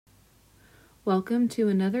Welcome to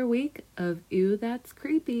another week of Ew, That's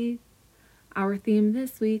Creepy. Our theme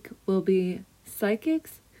this week will be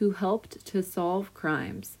psychics who helped to solve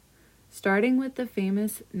crimes, starting with the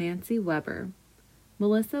famous Nancy Weber.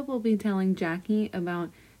 Melissa will be telling Jackie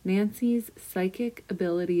about Nancy's psychic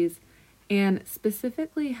abilities and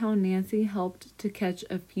specifically how Nancy helped to catch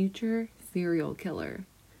a future serial killer.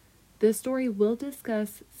 This story will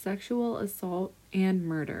discuss sexual assault and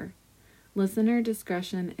murder. Listener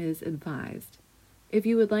discretion is advised. If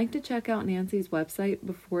you would like to check out Nancy's website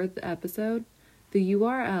before the episode, the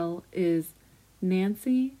URL is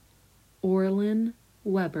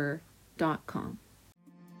nancyorlandweber.com.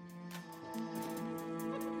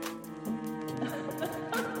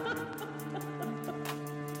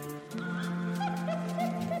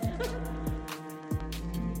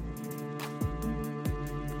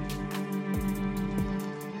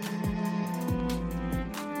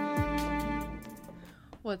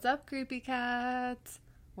 What's up, creepy cats?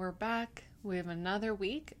 We're back. We have another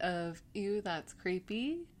week of Ew, That's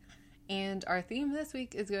Creepy. And our theme this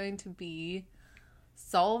week is going to be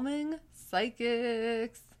solving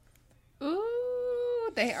psychics.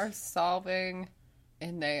 Ooh, they are solving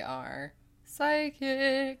and they are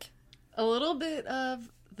psychic. A little bit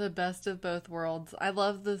of the best of both worlds. I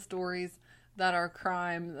love the stories that are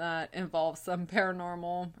crime that involve some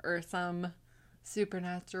paranormal or some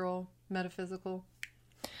supernatural, metaphysical.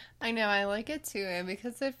 I know, I like it too, and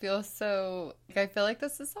because it feels so, I feel like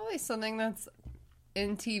this is always something that's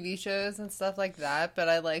in TV shows and stuff like that, but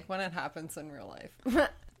I like when it happens in real life.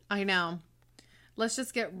 I know. Let's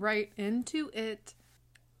just get right into it.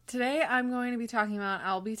 Today I'm going to be talking about,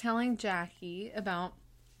 I'll be telling Jackie about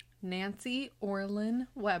Nancy Orland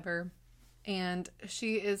Weber, and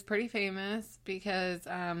she is pretty famous because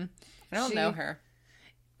I don't know her.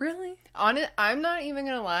 Really? I'm not even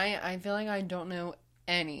gonna lie, I feel like I don't know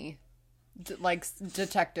any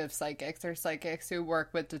detective psychics or psychics who work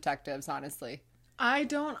with detectives, honestly. I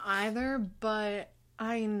don't either, but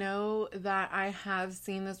I know that I have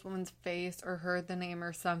seen this woman's face or heard the name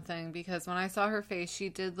or something, because when I saw her face, she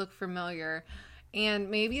did look familiar. And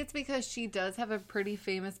maybe it's because she does have a pretty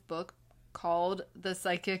famous book called The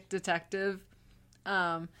Psychic Detective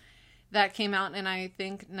that came out in, I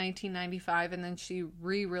think, 1995, and then she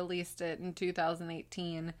re-released it in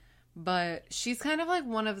 2018. But she's kind of like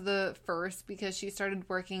one of the first, because she started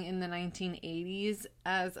working in the 1980s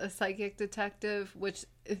as a psychic detective, which,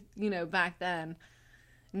 you know, back then,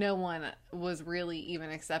 no one was really even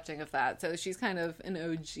accepting of that. So she's kind of an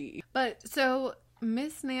OG. But so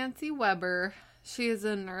Miss Nancy Weber, she is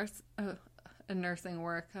a nurse, a nursing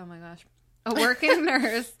work. Oh my gosh. A working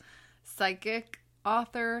nurse, psychic,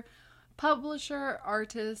 author, publisher,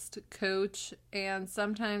 artist, coach, and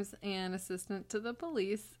sometimes an assistant to the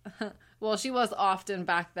police. Well, she was often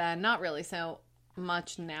back then, not really so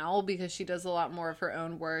much now, because she does a lot more of her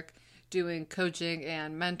own work, doing coaching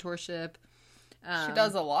and mentorship. She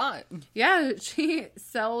does a lot. Yeah, she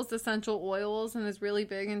sells essential oils and is really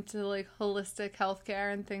big into like holistic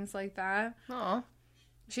healthcare and things like that. Aw.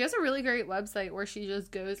 She has a really great website where she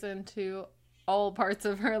just goes into all parts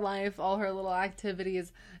of her life, all her little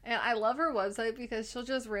activities. And I love her website because she'll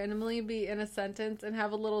just randomly be in a sentence and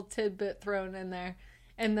have a little tidbit thrown in there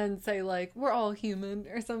and then say, like, we're all human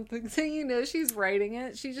or something. So you know she's writing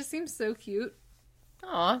it. She just seems so cute.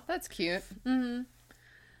 Aw, that's cute. Mm-hmm.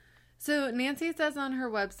 So Nancy says on her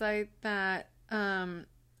website that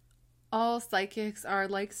all psychics are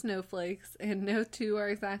like snowflakes and no two are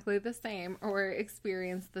exactly the same or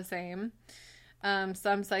experience the same.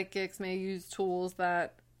 Some psychics may use tools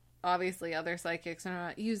that obviously other psychics are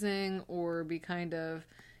not using, or be kind of,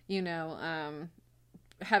 you know,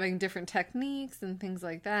 having different techniques and things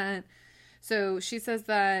like that. So she says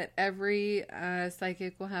that every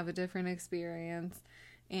psychic will have a different experience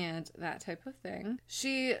and that type of thing.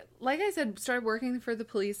 She, like I said, started working for the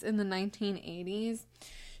police in the 1980s.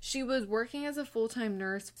 She was working as a full-time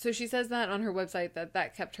nurse. So she says that on her website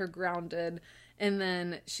that kept her grounded. And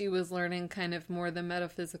then she was learning kind of more the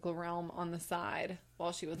metaphysical realm on the side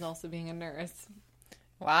while she was also being a nurse.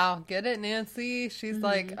 Wow, get it, Nancy. She's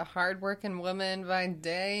like a hardworking woman by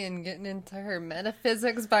day and getting into her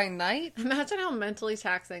metaphysics by night. Imagine how mentally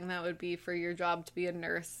taxing that would be for your job to be a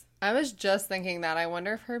nurse. I was just thinking that. I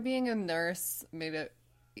wonder if her being a nurse made it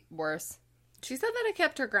worse. She said that it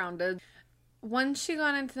kept her grounded. Once she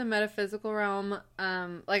got into the metaphysical realm,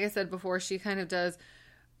 like I said before, she kind of does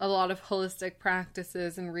a lot of holistic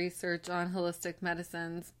practices and research on holistic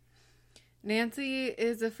medicines. Nancy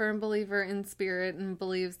is a firm believer in spirit and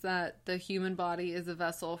believes that the human body is a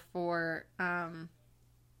vessel for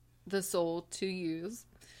the soul to use.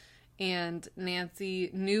 And Nancy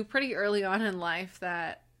knew pretty early on in life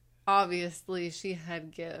that obviously she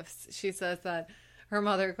had gifts. She says that her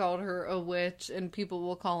mother called her a witch, and people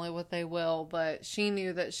will call it what they will, but she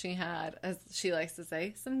knew that she had, as she likes to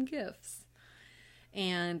say, some gifts.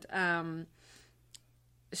 And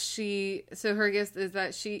so her gift is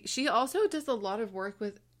that she also does a lot of work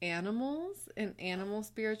with animals and animal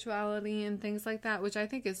spirituality and things like that, which I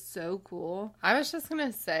think is so cool. I was just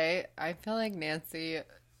gonna say, I feel like Nancy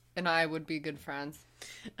and I would be good friends.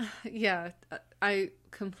 Yeah,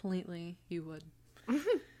 you would.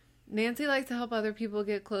 Nancy likes to help other people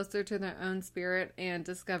get closer to their own spirit and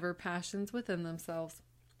discover passions within themselves.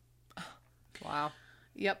 Wow.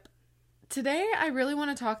 Yep. Today, I really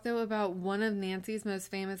want to talk, though, about one of Nancy's most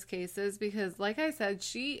famous cases because, like I said,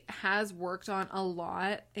 she has worked on a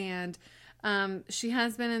lot, and she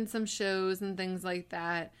has been in some shows and things like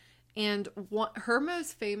that. And her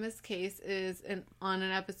most famous case is on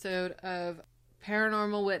an episode of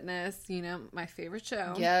Paranormal Witness, my favorite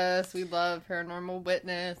show. Yes, we love Paranormal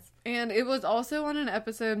Witness. And it was also on an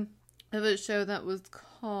episode of a show that was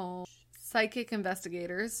called Psychic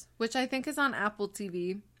Investigators, which I think is on Apple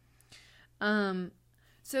TV.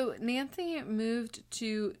 So Nancy moved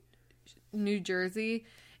to New Jersey,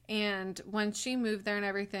 and when she moved there and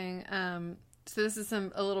everything, so this is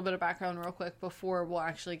a little bit of background real quick before we'll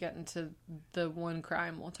actually get into the one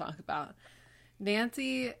crime we'll talk about.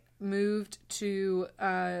 Nancy moved to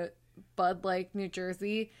Bud Lake, New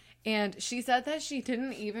Jersey, and she said that she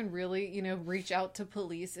didn't even really, reach out to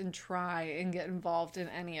police and try and get involved in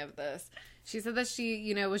any of this. She said that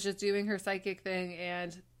she, was just doing her psychic thing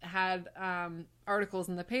and had articles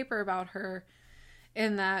in the paper about her,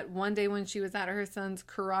 and that one day when she was at her son's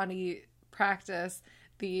karate practice,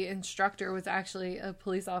 the instructor was actually a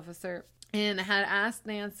police officer and had asked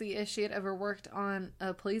Nancy if she had ever worked on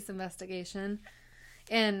a police investigation.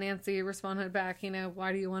 And Nancy responded back,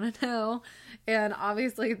 why do you want to know? And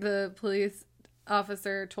obviously the police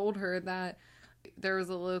officer told her that there was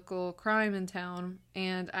a local crime in town,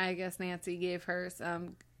 and I guess Nancy gave her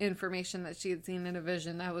some information that she had seen in a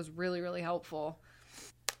vision that was really, really helpful.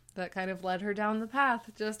 That kind of led her down the path.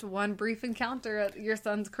 Just one brief encounter at your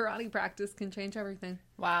son's karate practice can change everything.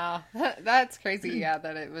 Wow. That's crazy, yeah,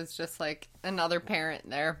 that it was just like another parent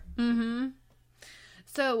there. Mm-hmm.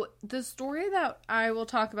 So the story that I will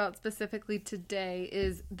talk about specifically today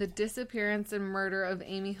is the disappearance and murder of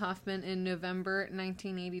Amy Hoffman in November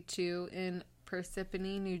 1982 in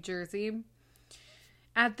Parsippany, New Jersey.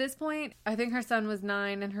 At this point, I think her son was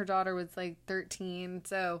 9 and her daughter was like 13,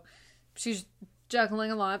 so she's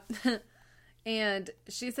juggling a lot. And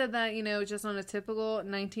she said that, just on a typical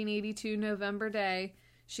 1982 November day,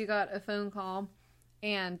 she got a phone call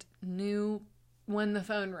and knew when the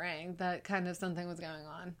phone rang that kind of something was going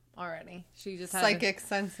on already. She just had psychic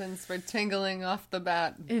senses were tingling off the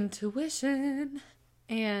bat. Intuition.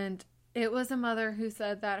 And it was a mother who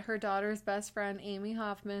said that her daughter's best friend, Amy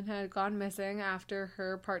Hoffman, had gone missing after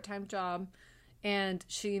her part-time job, and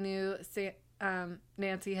she knew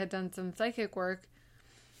Nancy had done some psychic work.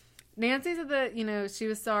 Nancy said that, she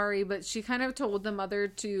was sorry, but she kind of told the mother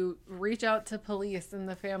to reach out to police and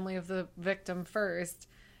the family of the victim first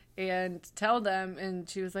and tell them, and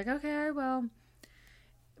she was like, okay, I will.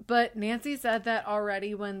 But Nancy said that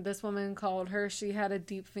already when this woman called her, she had a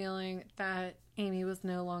deep feeling that Amy was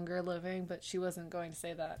no longer living, but she wasn't going to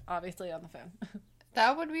say that, obviously, on the phone.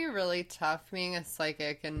 That would be really tough, being a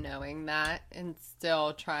psychic and knowing that and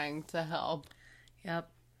still trying to help. Yep.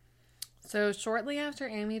 So shortly after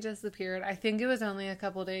Amy disappeared, I think it was only a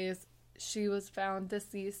couple days, she was found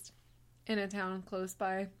deceased in a town close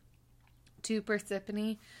by to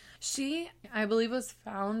Parsippany. She, I believe, was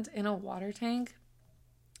found in a water tank.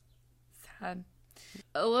 Sad.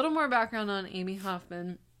 A little more background on Amy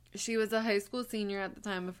Hoffman. She was a high school senior at the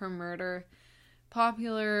time of her murder.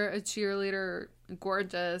 Popular, a cheerleader,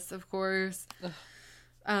 gorgeous, of course.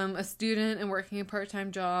 A student and working a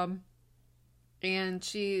part-time job. And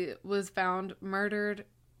she was found murdered,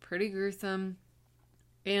 pretty gruesome.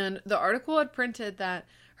 And the article had printed that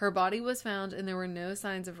her body was found and there were no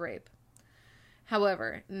signs of rape.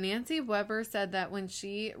 However, Nancy Weber said that when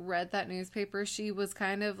she read that newspaper, she was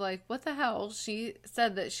kind of like, what the hell? She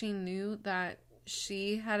said that she knew that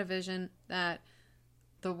she had a vision that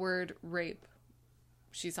the word rape,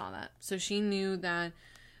 she saw that. So she knew that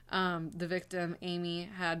the victim, Amy,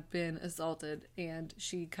 had been assaulted, and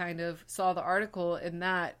she kind of saw the article, and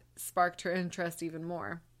that sparked her interest even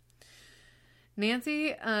more.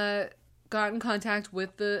 Nancy got in contact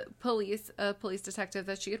with the police, a police detective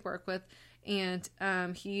that she had worked with, and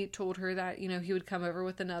he told her that, he would come over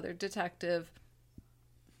with another detective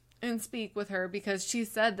and speak with her because she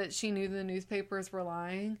said that she knew the newspapers were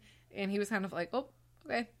lying, and he was kind of like, oh,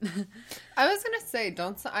 okay. I was gonna say,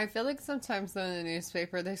 I feel like sometimes though in the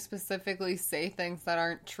newspaper they specifically say things that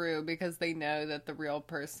aren't true because they know that the real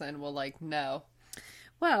person will like know.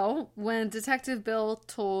 Well, when Detective Bill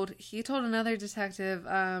told another detective,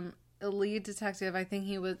 a lead detective, I think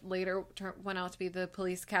he would later went out to be the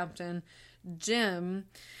police captain, Jim.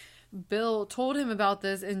 Bill told him about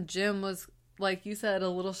this, and Jim was, like you said, a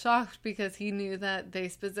little shocked because he knew that they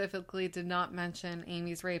specifically did not mention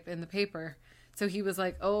Amy's rape in the paper. So he was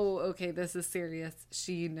like, oh, okay, this is serious.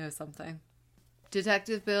 She knows something.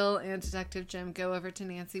 Detective Bill and Detective Jim go over to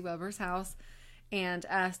Nancy Weber's house and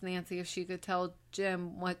ask Nancy if she could tell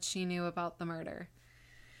Jim what she knew about the murder.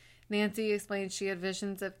 Nancy explained she had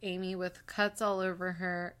visions of Amy with cuts all over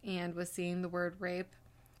her and was seeing the word rape.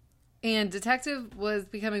 And Detective was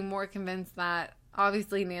becoming more convinced that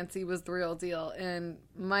obviously Nancy was the real deal and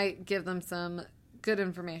might give them some good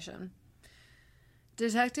information.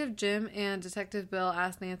 Detective Jim and Detective Bill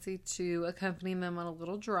asked Nancy to accompany them on a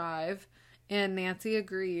little drive, and Nancy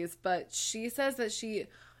agrees, but she says that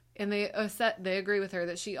they agree with her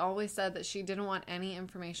that she always said that she didn't want any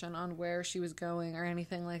information on where she was going or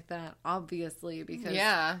anything like that, obviously, because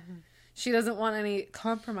she doesn't want any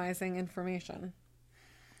compromising information.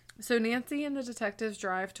 So Nancy and the detectives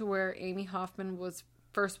drive to where Amy Hoffman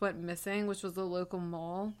first went missing, which was the local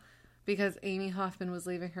mall, because Amy Hoffman was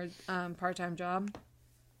leaving her part-time job.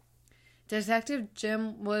 Detective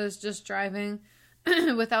Jim was just driving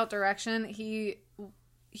without direction. He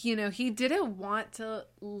didn't want to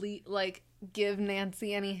give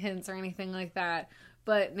Nancy any hints or anything like that,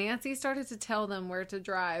 but Nancy started to tell them where to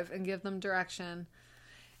drive and give them direction.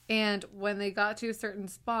 And when they got to a certain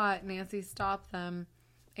spot, Nancy stopped them,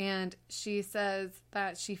 and she says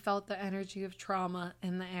that she felt the energy of trauma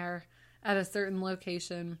in the air at a certain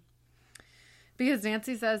location. Because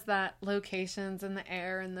Nancy says that locations in the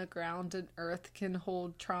air and the ground and earth can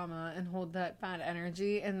hold trauma and hold that bad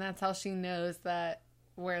energy, and that's how she knows that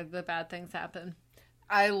where the bad things happen.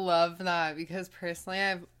 I love that because personally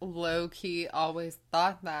I've low-key always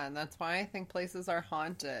thought that, and that's why I think places are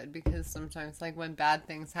haunted, because sometimes like when bad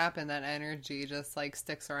things happen, that energy just like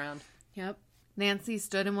sticks around. Yep. Nancy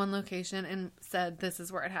stood in one location and said this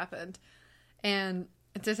is where it happened, and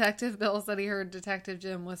Detective Bill said he heard Detective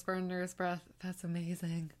Jim whisper under his breath, "That's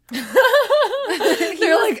amazing."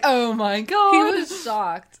 They're like, oh my god. He was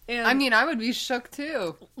shocked. And I mean, I would be shook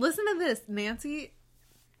too. Listen to this. Nancy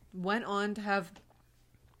went on to have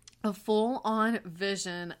a full-on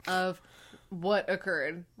vision of what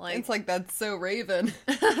occurred. It's like That's So Raven.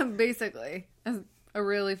 Basically. A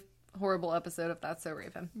really horrible episode of That's So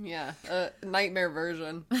Raven. Yeah, a nightmare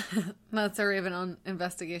version. That's So Raven on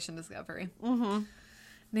Investigation Discovery. Mm-hmm.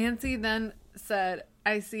 Nancy then said,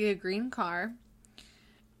 I see a green car.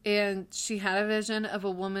 And she had a vision of a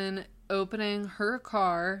woman opening her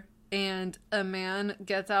car, and a man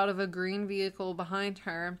gets out of a green vehicle behind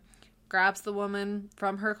her, grabs the woman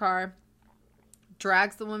from her car,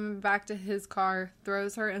 drags the woman back to his car,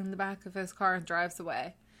 throws her in the back of his car, and drives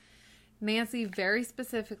away. Nancy very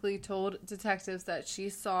specifically told detectives that she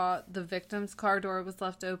saw the victim's car door was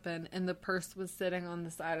left open and the purse was sitting on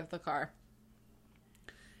the side of the car.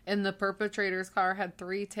 And the perpetrator's car had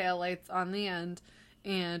 3 taillights on the end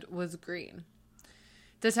and was green.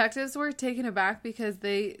 Detectives were taken aback because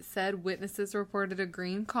they said witnesses reported a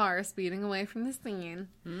green car speeding away from the scene.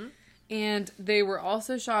 Mm-hmm. And they were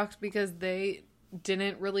also shocked because they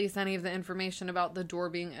didn't release any of the information about the door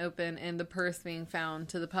being open and the purse being found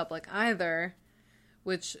to the public either,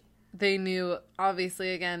 which they knew,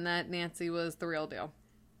 obviously, again, that Nancy was the real deal.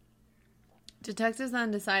 Detectives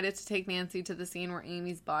then decided to take Nancy to the scene where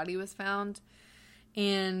Amy's body was found,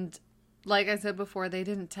 and like I said before, they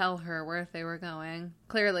didn't tell her where they were going.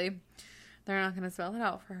 Clearly, they're not going to spell it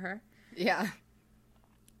out for her. Yeah.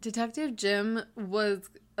 Detective Jim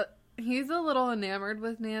was... he's a little enamored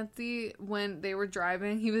with Nancy when they were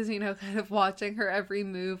driving. He was, kind of watching her every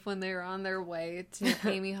move when they were on their way to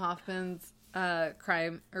Amy Hoffman's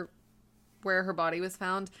crime, or where her body was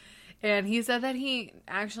found. And he said that he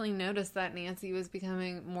actually noticed that Nancy was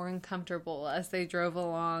becoming more uncomfortable as they drove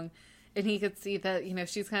along. And he could see that,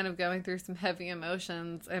 she's kind of going through some heavy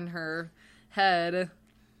emotions in her head.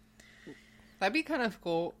 That'd be kind of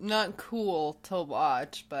cool. Not cool to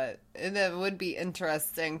watch, but it would be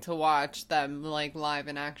interesting to watch them, live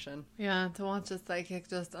in action. Yeah, to watch a psychic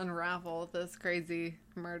just unravel this crazy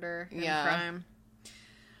murder and crime.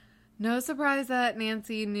 No surprise that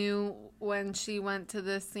Nancy knew when she went to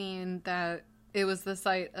this scene that it was the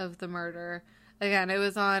site of the murder. Again, it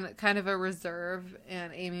was on kind of a reserve,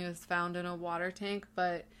 and Amy was found in a water tank,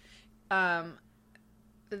 but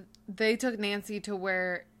they took Nancy to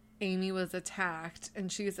where Amy was attacked,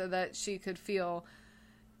 and she said that she could feel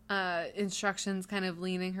instructions kind of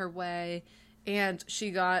leaning her way, and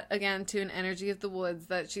she got, again, to an energy of the woods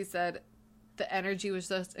that she said the energy was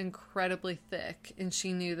just incredibly thick, and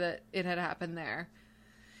she knew that it had happened there.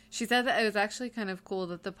 She said that it was actually kind of cool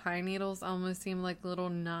that the pine needles almost seemed like little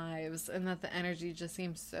knives, and that the energy just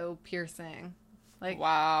seemed so piercing. Like,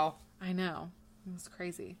 wow. I know. It was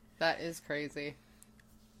crazy. That is crazy.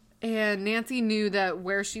 And Nancy knew that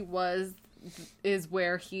where she was is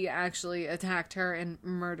where he actually attacked her and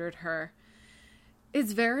murdered her.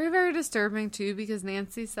 It's very, very disturbing, too, because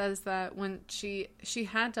Nancy says that when she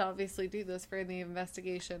had to obviously do this for the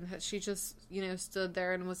investigation, that she just, stood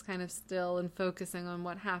there and was kind of still and focusing on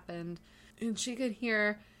what happened. And she could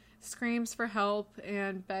hear screams for help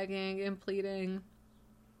and begging and pleading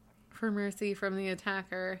for mercy from the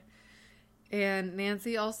attacker. And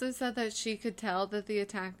Nancy also said that she could tell that the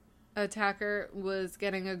attacker was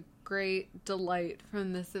getting a great delight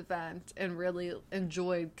from this event and really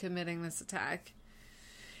enjoyed committing this attack.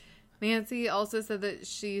 Nancy also said that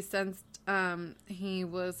she sensed he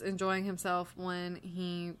was enjoying himself when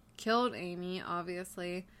he killed Amy,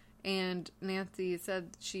 obviously, and Nancy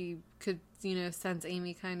said she could, sense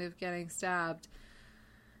Amy kind of getting stabbed.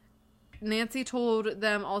 Nancy told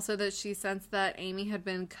them also that she sensed that Amy had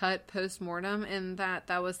been cut post-mortem, and that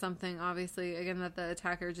was something, obviously, again, that the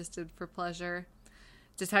attacker just did for pleasure.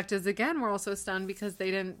 Detectives, again, were also stunned because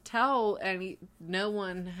they didn't tell no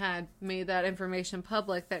one had made that information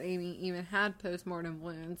public that Amy even had post-mortem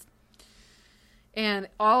wounds. And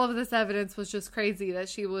all of this evidence was just crazy that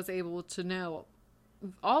she was able to know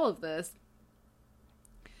all of this.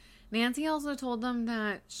 Nancy also told them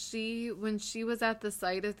that when she was at the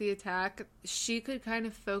site of the attack, she could kind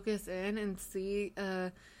of focus in and see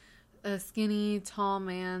a skinny, tall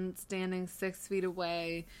man standing 6 feet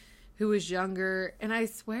away who was younger, and I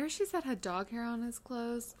swear she said had dog hair on his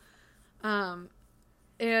clothes.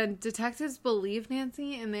 And detectives believed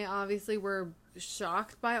Nancy, and they obviously were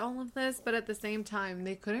shocked by all of this, but at the same time,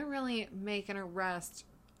 they couldn't really make an arrest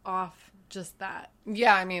off just that.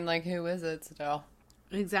 Yeah, I mean, like, who is it still?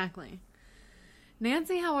 Exactly.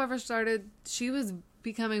 Nancy, however, she was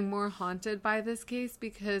becoming more haunted by this case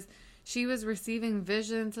because she was receiving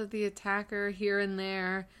visions of the attacker here and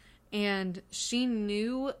there, and she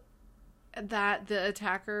knew that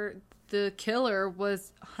the killer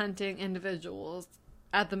was hunting individuals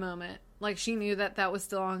at the moment. Like, she knew that was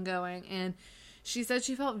still ongoing, and she said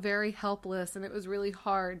she felt very helpless, and it was really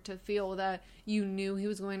hard to feel that you knew he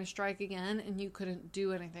was going to strike again, and you couldn't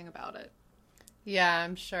do anything about it. Yeah,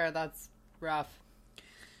 I'm sure that's rough.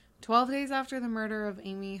 12 days after the murder of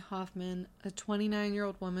Amy Hoffman, a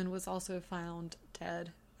 29-year-old woman was also found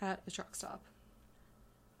dead at a truck stop.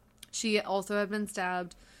 She also had been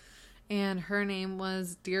stabbed, and her name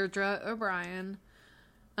was Deirdre O'Brien.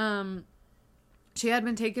 She had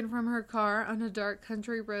been taken from her car on a dark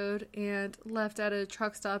country road and left at a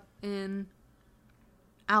truck stop in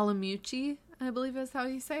Alamuchee, I believe is how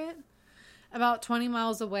you say it, about 20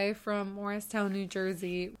 miles away from Morristown, New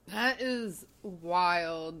Jersey. That is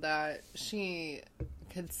wild that she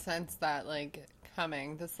could sense that, like,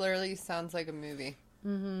 coming. This literally sounds like a movie.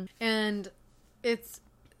 Mm-hmm. And it's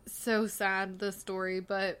so sad, the story,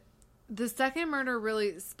 but the second murder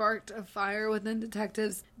really sparked a fire within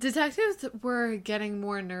detectives. Detectives were getting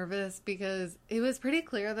more nervous because it was pretty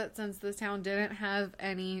clear that since this town didn't have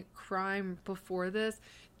any crime before this,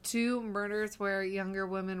 2 murders where younger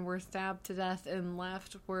women were stabbed to death and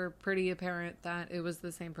left were pretty apparent that it was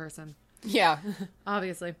the same person. Yeah.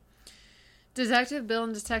 Obviously. Detective Bill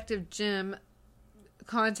and Detective Jim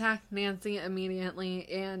contact Nancy immediately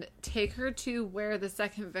and take her to where the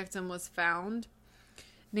second victim was found.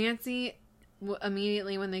 Nancy,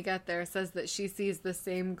 immediately when they get there, says that she sees the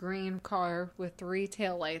same green car with 3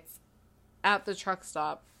 taillights at the truck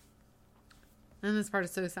stop. And this part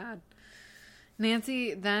is so sad.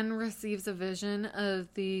 Nancy then receives a vision of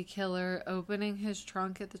the killer opening his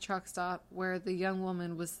trunk at the truck stop where the young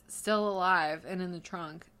woman was still alive and in the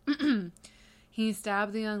trunk. He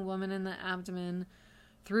stabbed the young woman in the abdomen,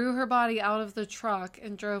 threw her body out of the truck,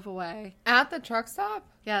 and drove away. At the truck stop?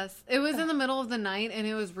 Yes. It was in the middle of the night, and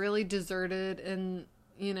it was really deserted, and,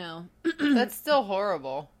 That's still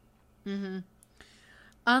horrible. Mm-hmm.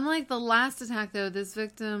 Unlike the last attack, though, this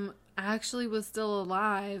victim actually was still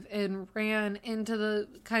alive and ran into the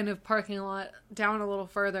kind of parking lot down a little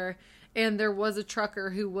further, and there was a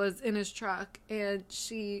trucker who was in his truck, and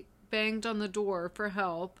she banged on the door for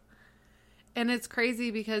help. And it's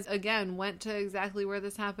crazy because, again, went to exactly where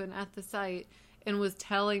this happened at the site and was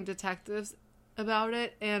telling detectives about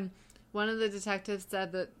it. And one of the detectives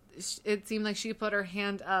said that it seemed like she put her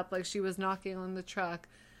hand up like she was knocking on the truck,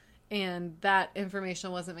 and that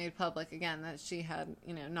information wasn't made public again, that she had,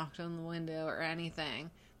 knocked on the window or anything.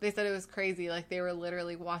 They said it was crazy, like they were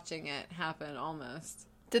literally watching it happen almost.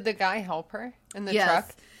 Did the guy help her in the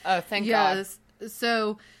truck? Oh, thank God. Yes.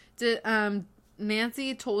 So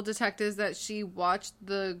Nancy told detectives that she watched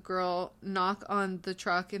the girl knock on the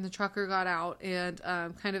truck, and the trucker got out and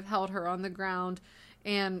kind of held her on the ground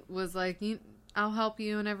and was like, I'll help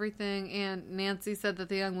you and everything. And Nancy said that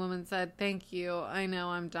the young woman said, "Thank you. I know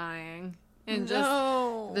I'm dying." And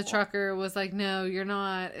the trucker was like, "No, you're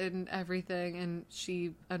not," and everything. And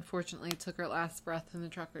she unfortunately took her last breath in the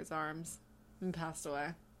trucker's arms and passed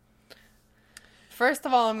away. First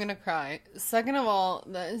of all, I'm going to cry. Second of all,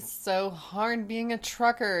 that is so hard being a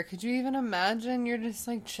trucker. Could you even imagine? You're just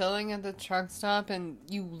like chilling at the truck stop and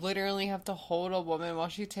you literally have to hold a woman while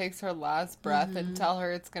she takes her last breath and tell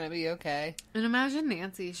her it's going to be okay. And imagine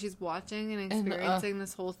Nancy. She's watching and experiencing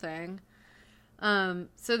this whole thing.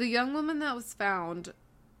 So the young woman that was found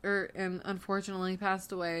and unfortunately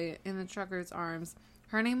passed away in the trucker's arms,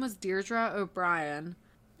 her name was Deirdre O'Brien.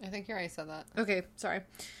 I think you already said that. Okay, sorry.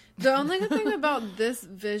 The only good thing about this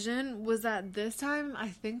vision was that this time, I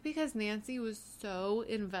think because Nancy was so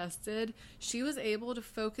invested, she was able to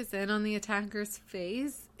focus in on the attacker's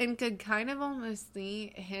face and could kind of almost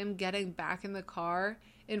see him getting back in the car,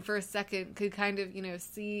 and for a second could kind of,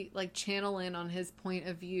 see, like, channel in on his point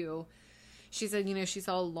of view. She said, she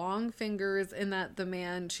saw long fingers in that the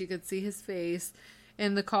man, she could see his face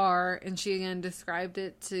in the car, and she again described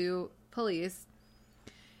it to police.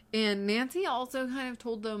 And Nancy also kind of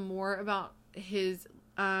told them more about his,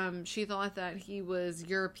 she thought that he was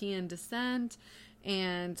European descent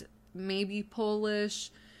and maybe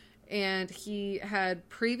Polish, and he had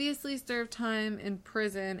previously served time in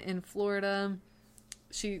prison in Florida.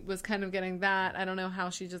 She was kind of getting that. I don't know how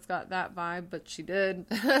she just got that vibe, but she did.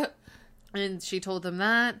 And she told them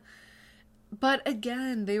that. But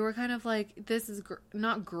again, they were kind of like, this is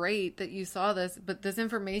not great that you saw this, but this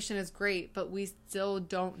information is great, but we still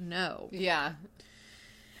don't know. Yeah.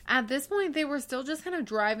 At this point, they were still just kind of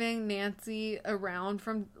driving Nancy around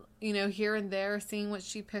from, here and there, seeing what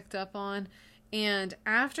she picked up on. And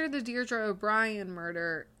after the Deirdre O'Brien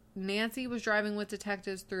murder, Nancy was driving with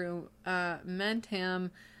detectives through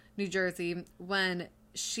Mentham, New Jersey, when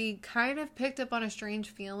she kind of picked up on a strange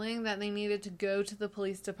feeling that they needed to go to the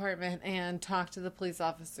police department and talk to the police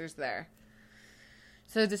officers there.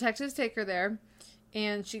 So detectives take her there,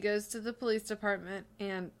 and she goes to the police department,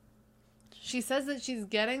 and she says that she's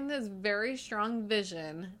getting this very strong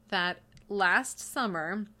vision that last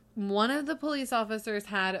summer, one of the police officers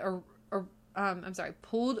had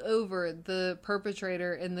pulled over the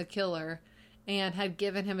perpetrator and the killer and had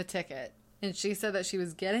given him a ticket. And she said that she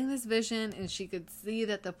was getting this vision, and she could see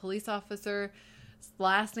that the police officer's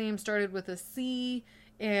last name started with a C,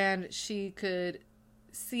 and she could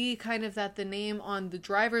see kind of that the name on the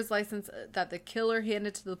driver's license that the killer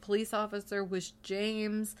handed to the police officer was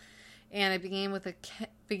James, and it began with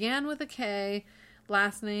a K.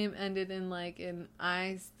 Last name ended in like an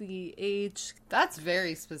ICH. That's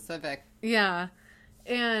very specific. Yeah,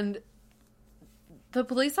 and the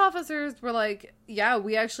police officers were like, yeah,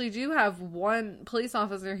 we actually do have one police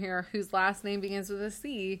officer here whose last name begins with a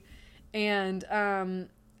C. And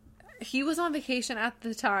he was on vacation at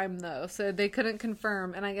the time, though, so they couldn't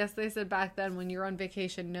confirm. And I guess they said back then, when you're on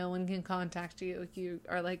vacation, no one can contact you. You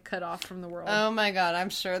are, like, cut off from the world. Oh, my God. I'm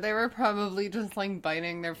sure they were probably just, like,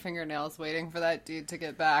 biting their fingernails waiting for that dude to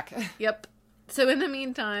get back. Yep. So in the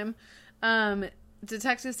meantime,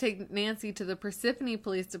 detectives take Nancy to the Parsippany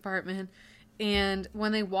Police Department. And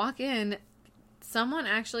when they walk in, someone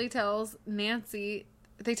actually tells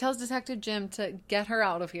Detective Jim to get her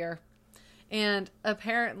out of here. And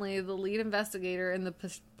apparently the lead investigator in the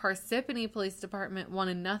Parsippany Police Department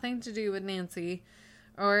wanted nothing to do with Nancy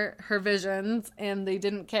or her visions, and they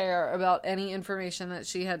didn't care about any information that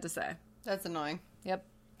she had to say. That's annoying. Yep.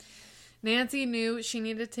 Nancy knew she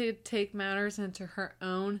needed to take matters into her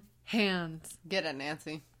own hands. Get it,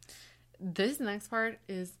 Nancy. This next part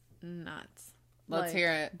is nuts. Let's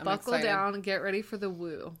hear it. I'm buckle excited. down and get ready for the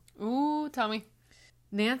woo. Ooh, tell me.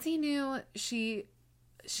 Nancy knew she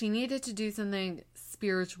needed to do something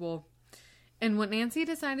spiritual. And what Nancy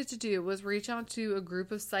decided to do was reach out to a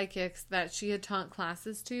group of psychics that she had taught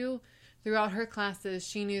classes to. Throughout her classes,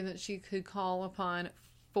 she knew that she could call upon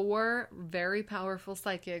 4 very powerful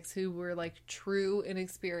psychics who were like true and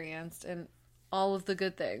experienced and all of the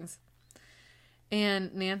good things.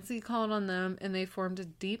 And Nancy called on them, and they formed a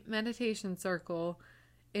deep meditation circle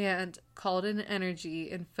and called in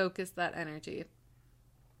energy and focused that energy.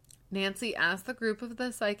 Nancy asked the group of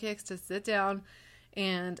the psychics to sit down,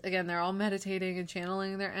 and again, they're all meditating and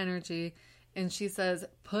channeling their energy, and she says,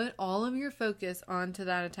 put all of your focus onto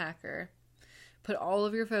that attacker. Put all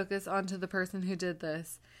of your focus onto the person who did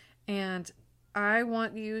this, and I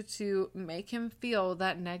want you to make him feel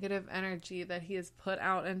that negative energy that he has put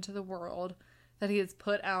out into the world, that he has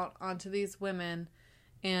put out onto these women,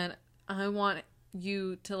 and I want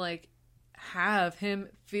you to, like, have him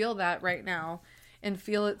feel that right now, and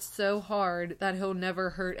feel it so hard that he'll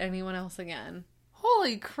never hurt anyone else again.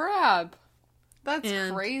 Holy crap. That's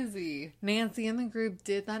And crazy. Nancy and the group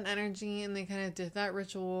did that energy, and they kind of did that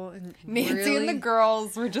ritual. And Nancy really, and the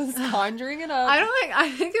girls were just conjuring it up.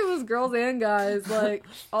 I think it was girls and guys, like,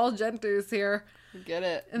 all genders here. Get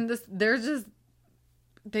it. And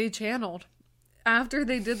they channeled. After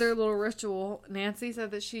they did their little ritual, Nancy said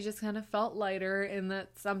that she just kind of felt lighter and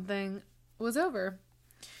that something was over.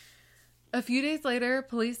 A few days later,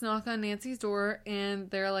 police knock on Nancy's door, and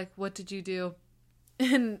they're like, what did you do?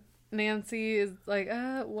 And Nancy is like,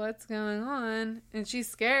 what's going on? And she's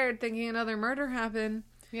scared, thinking another murder happened.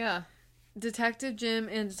 Yeah. Detective Jim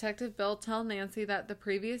and Detective Bill tell Nancy that the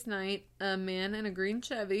previous night, a man in a green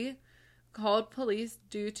Chevy called police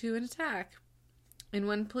due to an attack. And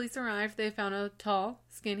when police arrived, they found a tall,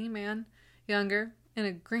 skinny man, younger, in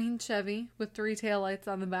a green Chevy with 3 taillights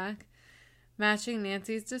on the back, matching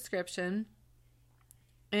Nancy's description.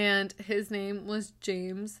 And his name was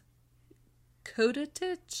James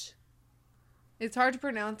Kodetich. It's hard to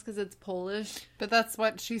pronounce because it's Polish. But that's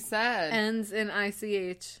what she said. Ends in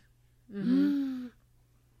ICH. Mm-hmm.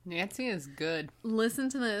 Nancy is good. Listen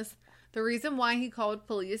to this. The reason why he called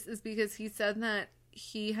police is because he said that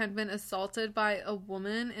he had been assaulted by a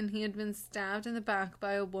woman and he had been stabbed in the back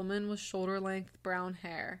by a woman with shoulder-length brown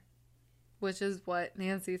hair, which is what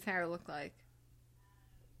Nancy's hair looked like.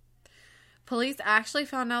 Police actually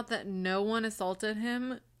found out that no one assaulted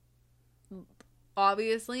him.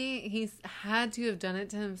 Obviously, he's had to have done it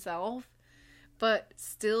to himself, but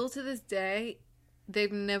still to this day,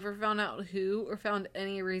 they've never found out who or found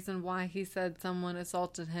any reason why he said someone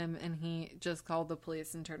assaulted him and he just called the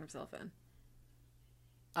police and turned himself in.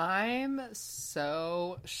 I'm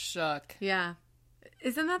so shook. Yeah.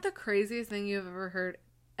 Isn't that the craziest thing you've ever heard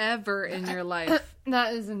ever in your life?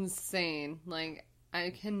 That is insane. Like,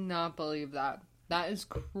 I cannot believe that. That is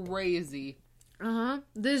crazy.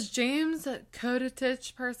 This James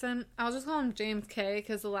Kodetich person, I'll just call him James K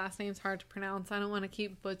because the last name's hard to pronounce. I don't want to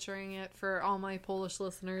keep butchering it for all my Polish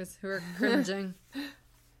listeners who are cringing.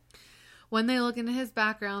 When they look into his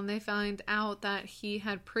background, they find out that he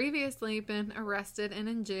had previously been arrested and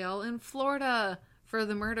in jail in Florida for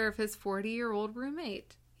the murder of his 40-year-old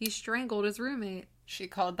roommate. He strangled his roommate. She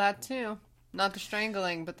called that too. Not the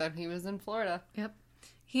strangling, but that he was in Florida. Yep.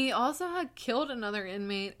 He also had killed another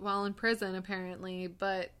inmate while in prison, apparently,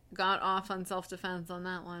 but got off on self-defense on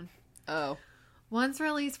that one. Oh. Once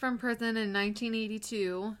released from prison in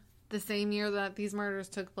 1982, the same year that these murders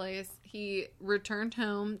took place, he returned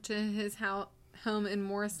home to his home in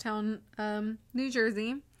Morristown, New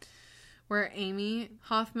Jersey, where Amy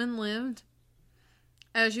Hoffman lived.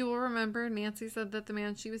 As you will remember, Nancy said that the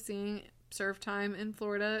man she was seeing served time in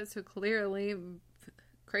Florida, so clearly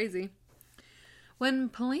crazy. When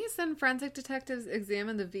police and forensic detectives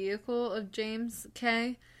examined the vehicle of James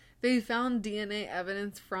K., they found DNA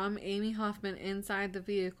evidence from Amy Hoffman inside the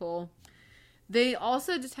vehicle. They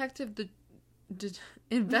also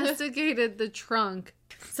investigated the trunk.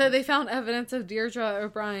 So they found evidence of Deirdre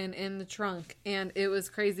O'Brien in the trunk. And it was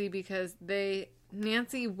crazy because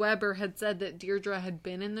Nancy Weber had said that Deirdre had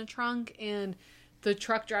been in the trunk, and the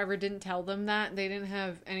truck driver didn't tell them that. They didn't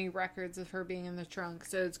have any records of her being in the trunk.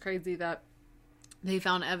 So it's crazy that they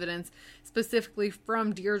found evidence specifically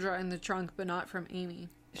from Deirdre in the trunk, but not from Amy.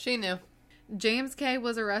 She knew. James K.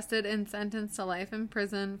 was arrested and sentenced to life in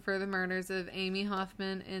prison for the murders of Amy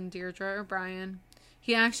Hoffman and Deirdre O'Brien.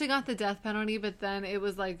 He actually got the death penalty, but then it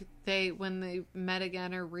was like when they met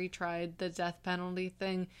again or retried the death penalty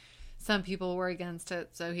thing, some people were against it,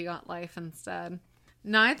 so he got life instead.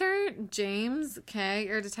 Neither James K.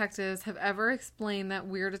 or detectives have ever explained that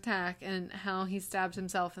weird attack and how he stabbed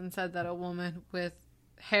himself and said that a woman with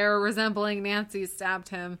hair resembling Nancy stabbed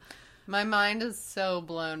him. My mind is so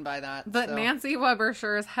blown by that. But Nancy Weber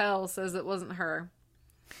sure as hell says it wasn't her.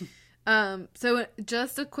 So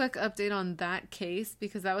just a quick update on that case,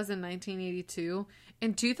 because that was in 1982.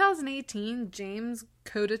 In 2018, James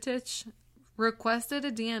Kodetich requested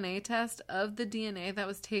a DNA test of the DNA that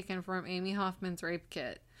was taken from Amy Hoffman's rape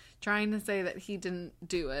kit, trying to say that he didn't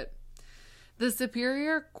do it. The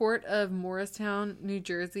Superior Court of Morristown, New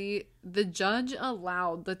Jersey, the judge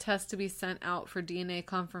allowed the test to be sent out for DNA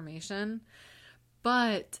confirmation,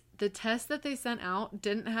 but the test that they sent out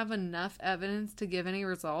didn't have enough evidence to give any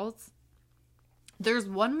results. There's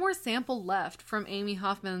one more sample left from Amy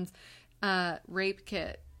Hoffman's rape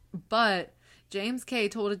kit, but James K.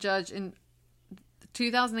 told a judge in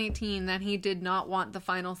 2018 that he did not want the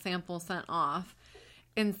final sample sent off.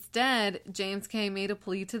 Instead, James K. made a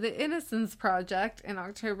plea to the Innocence Project in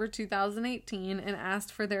October 2018 and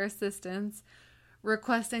asked for their assistance,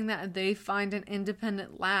 requesting that they find an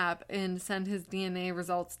independent lab and send his DNA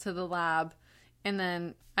results to the lab and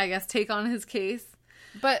then, I guess, take on his case.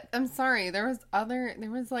 But I'm sorry, there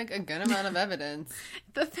was like a good amount of evidence.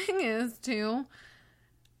 The thing is, too,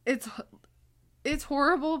 it's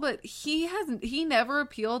horrible, but he never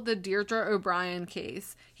appealed the Deirdre O'Brien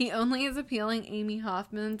case. He only is appealing Amy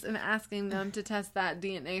Hoffman's and asking them to test that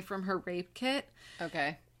DNA from her rape kit.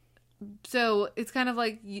 Okay. So it's kind of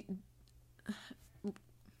like,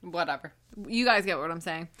 whatever. You guys get what I'm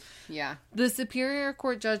saying. Yeah. The Superior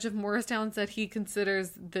Court judge of Morristown said he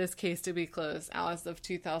considers this case to be closed as of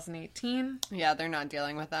 2018. Yeah, they're not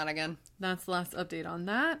dealing with that again. That's the last update on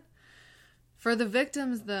that. For the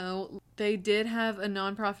victims, though, they did have a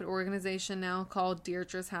nonprofit organization now called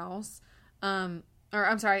Deirdre's House.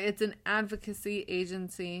 It's an advocacy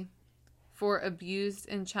agency for abused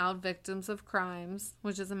and child victims of crimes,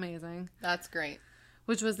 which is amazing. That's great.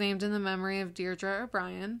 Which was named in the memory of Deirdre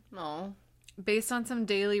O'Brien. Oh. Based on some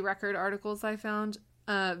Daily Record articles I found,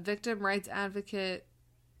 victim rights advocate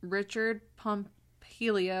Richard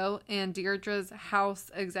Pompilio and Deirdre's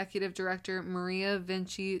House executive director Maria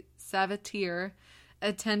Vinci Savatier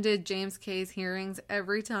attended James K.'s hearings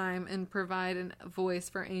every time and provide a voice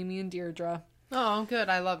for Amy and Deirdre. Oh, good.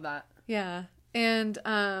 I love that. Yeah. And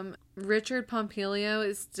Richard Pompilio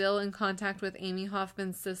is still in contact with Amy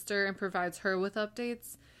Hoffman's sister and provides her with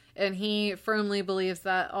updates. And he firmly believes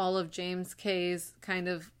that all of James K.'s kind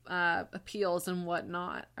of appeals and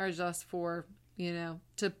whatnot are just for,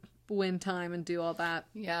 to win time and do all that.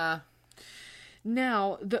 Yeah.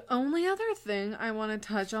 Now, the only other thing I want to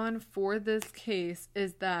touch on for this case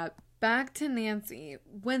is that, back to Nancy,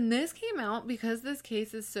 when this came out, because this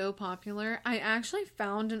case is so popular, I actually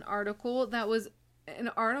found an article that was an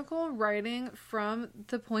article writing from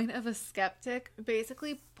the point of a skeptic,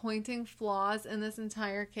 basically pointing flaws in this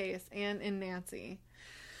entire case and in Nancy.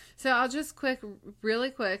 So I'll just really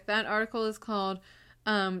quick, that article is called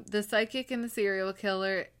The Psychic and the Serial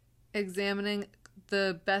Killer, Examining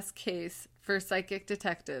the Best Case for Psychic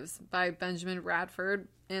Detectives by Benjamin Radford.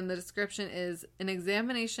 And the description is an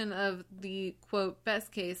examination of the, quote,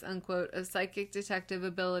 best case, unquote, of psychic detective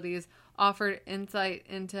abilities offered insight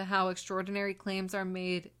into how extraordinary claims are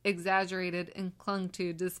made, exaggerated, and clung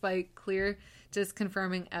to despite clear,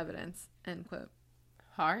 disconfirming evidence, end quote.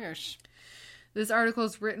 Harsh. This article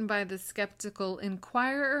is written by the Skeptical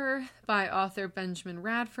Inquirer by author Benjamin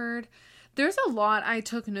Radford. There's a lot I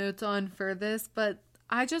took notes on for this, but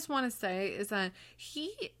I just want to say is that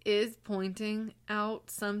he is pointing out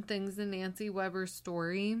some things in Nancy Weber's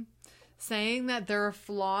story, saying that there are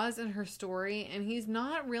flaws in her story, and he's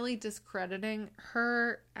not really discrediting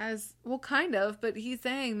her as, well, kind of, but he's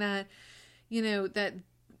saying that, that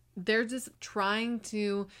they're just trying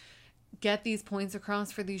to get these points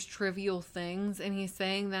across for these trivial things, and he's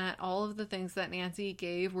saying that all of the things that Nancy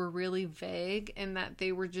gave were really vague and that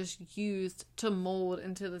they were just used to mold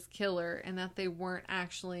into this killer and that they weren't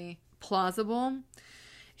actually plausible.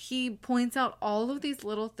 He points out all of these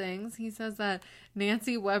little things. He says that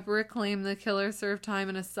Nancy Weber claimed the killer served time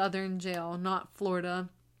in a southern jail, not Florida,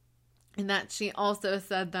 and that she also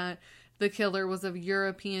said that the killer was of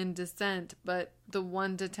European descent, but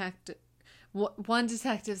one detective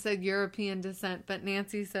said European descent, but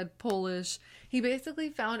Nancy said Polish. He basically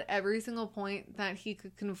found every single point that he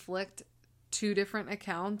could conflict two different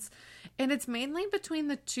accounts, and it's mainly between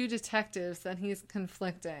the two detectives that he's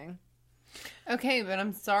conflicting. Okay, but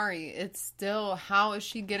I'm sorry. It's still, how is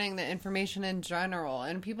she getting the information in general?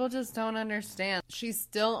 And people just don't understand. She's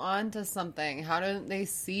still onto something. How don't they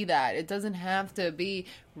see that? It doesn't have to be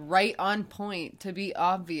right on point to be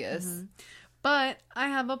obvious. Mm-hmm. But I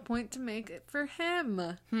have a point to make for him.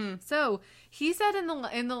 So he said in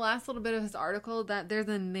the last little bit of his article that there's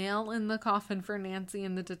a nail in the coffin for Nancy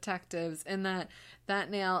and the detectives, and that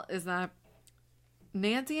nail is that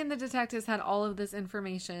Nancy and the detectives had all of this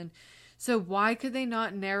information. So why could they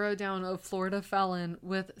not narrow down a Florida felon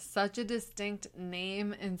with such a distinct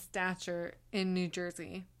name and stature in New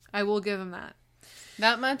Jersey? I will give him that.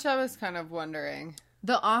 That much I was kind of wondering.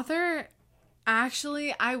 The author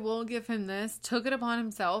Actually, I will give him this. Took it upon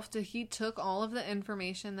himself he took all of the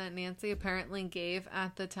information that Nancy apparently gave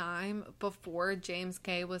at the time before James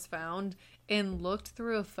K. was found and looked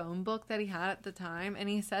through a phone book that he had at the time, and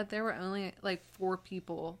he said there were only like 4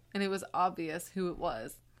 people, and it was obvious who it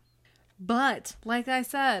was. But, like I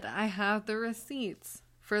said, I have the receipts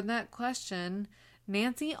for that question.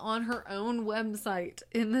 Nancy, on her own website,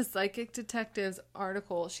 in the Psychic Detectives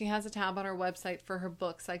article, she has a tab on her website for her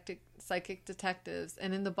book, Psychic Detectives,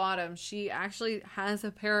 and in the bottom, she actually has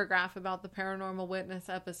a paragraph about the Paranormal Witness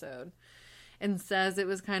episode and says it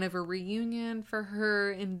was kind of a reunion for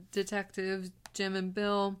her and detectives Jim and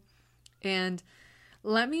Bill. And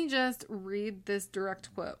let me just read this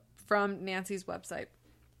direct quote from Nancy's website.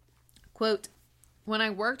 Quote, "When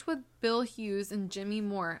I worked with Bill Hughes and Jimmy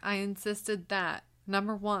Moore, I insisted that,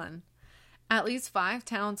 number 1, at least 5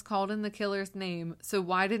 towns called in the killer's name, so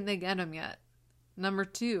why didn't they get him yet? Number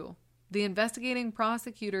 2, the investigating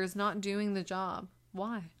prosecutor is not doing the job.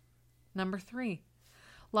 Why? Number 3,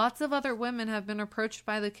 lots of other women have been approached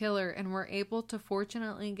by the killer and were able to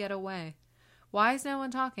fortunately get away. Why is no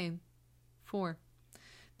one talking? 4,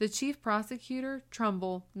 the chief prosecutor,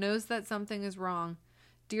 Trumbull, knows that something is wrong.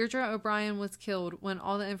 Deirdre O'Brien was killed when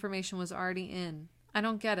all the information was already in. I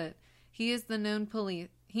don't get it. He is known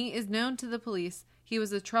to the police. He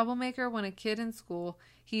was a troublemaker when a kid in school.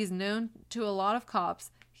 He's known to a lot of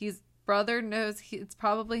cops. His brother knows it's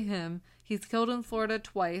probably him. He's killed in Florida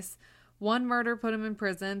twice. One murder put him in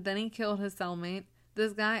prison. Then he killed his cellmate.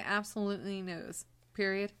 This guy absolutely knows.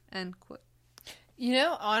 Period." End quote. You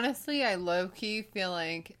know, honestly, I low-key feel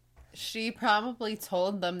like she probably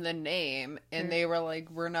told them the name, and they were like,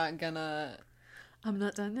 we're not gonna... I'm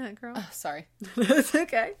not done yet, girl. Oh, sorry. It's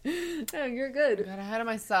okay. No, you're good. I got ahead of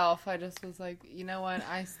myself. I just was like, you know what?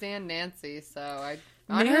 I stand Nancy, so I...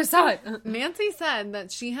 on her side. Nancy said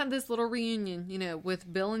that she had this little reunion,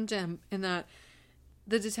 with Bill and Jim, and that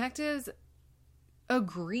the detectives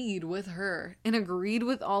agreed with her and agreed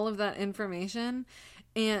with all of that information.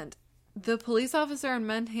 And the police officer in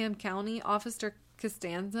Mendham County, Officer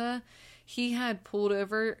Costanza, he had pulled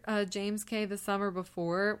over James K. the summer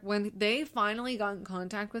before. When they finally got in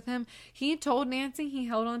contact with him, he told Nancy he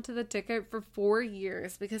held on to the ticket for 4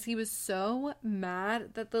 years because he was so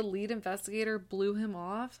mad that the lead investigator blew him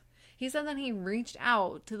off. He said that he reached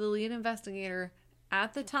out to the lead investigator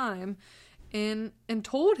at the time and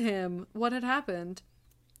told him what had happened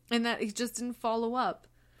and that he just didn't follow up.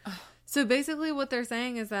 So basically what they're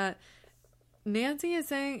saying is that Nancy is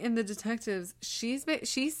saying in the detectives, she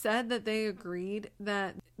said that they agreed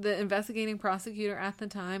that the investigating prosecutor at the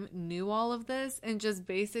time knew all of this and just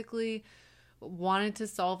basically wanted to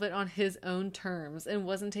solve it on his own terms and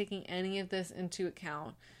wasn't taking any of this into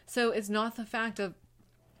account. So it's not the fact of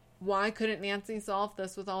why couldn't Nancy solve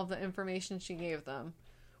this with all the information she gave them?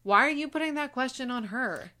 Why are you putting that question on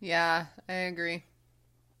her? Yeah, I agree.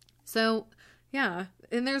 So, yeah,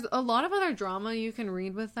 and there's a lot of other drama you can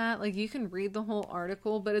read with that. Like, you can read the whole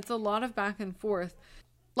article, but it's a lot of back and forth.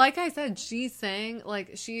 Like I said, she is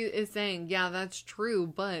saying, yeah, that's true,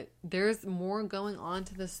 but there's more going on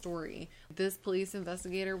to the story. This police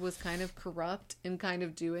investigator was kind of corrupt in kind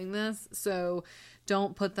of doing this, so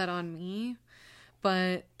don't put that on me.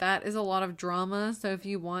 But that is a lot of drama, so if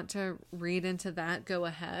you want to read into that, go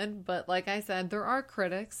ahead. But like I said, there are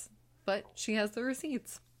critics, but she has the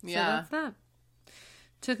receipts. So that's that.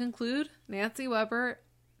 To conclude, Nancy Weber,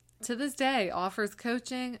 to this day, offers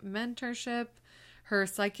coaching, mentorship. Her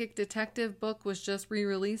Psychic Detective book was just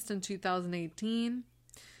re-released in 2018.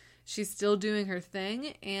 She's still doing her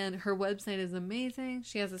thing, and her website is amazing.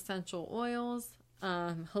 She has essential oils,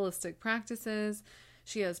 holistic practices.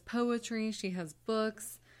 She has poetry. She has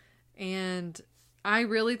books. And I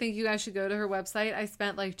really think you guys should go to her website. I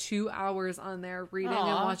spent like 2 hours on there reading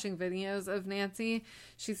and watching videos of Nancy.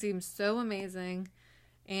 She seems so amazing.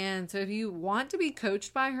 And so if you want to be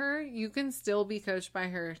coached by her, you can still be coached by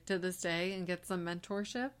her to this day and get some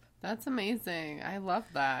mentorship. That's amazing. I love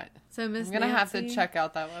that. So Miss I'm going to have to check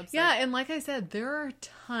out that website. Yeah, and like I said, there are a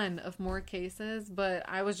ton of more cases, but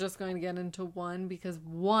I was just going to get into one because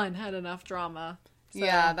one had enough drama. So,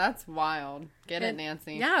 yeah, that's wild. Get it,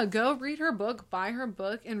 Nancy. Yeah, go read her book, buy her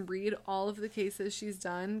book, and read all of the cases she's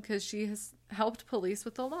done because she has helped police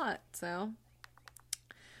with a lot. So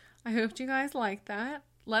I hope you guys like that.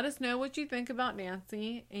 Let us know what you think about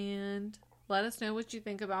Nancy, and let us know what you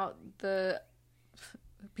think about the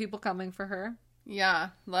people coming for her. Yeah,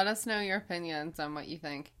 let us know your opinions on what you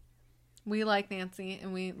think. We like Nancy,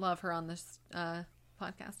 and we love her on this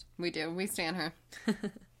podcast. We do. We stan her.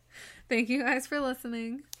 Thank you guys for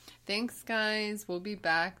listening. Thanks, guys. We'll be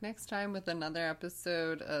back next time with another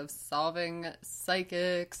episode of Solving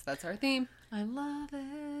Psychics. That's our theme. I love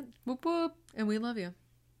it. Whoop whoop. And we love you.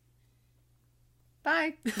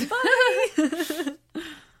 Bye. Bye.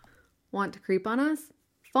 Want to creep on us?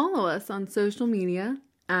 Follow us on social media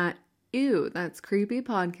at Ew, That's Creepy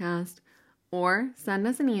Podcast, or send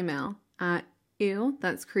us an email at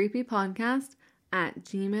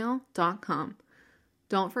ewthat'screepypodcast@gmail.com.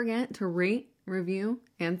 Don't forget to rate, review,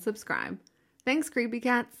 and subscribe. Thanks, creepy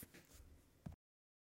cats.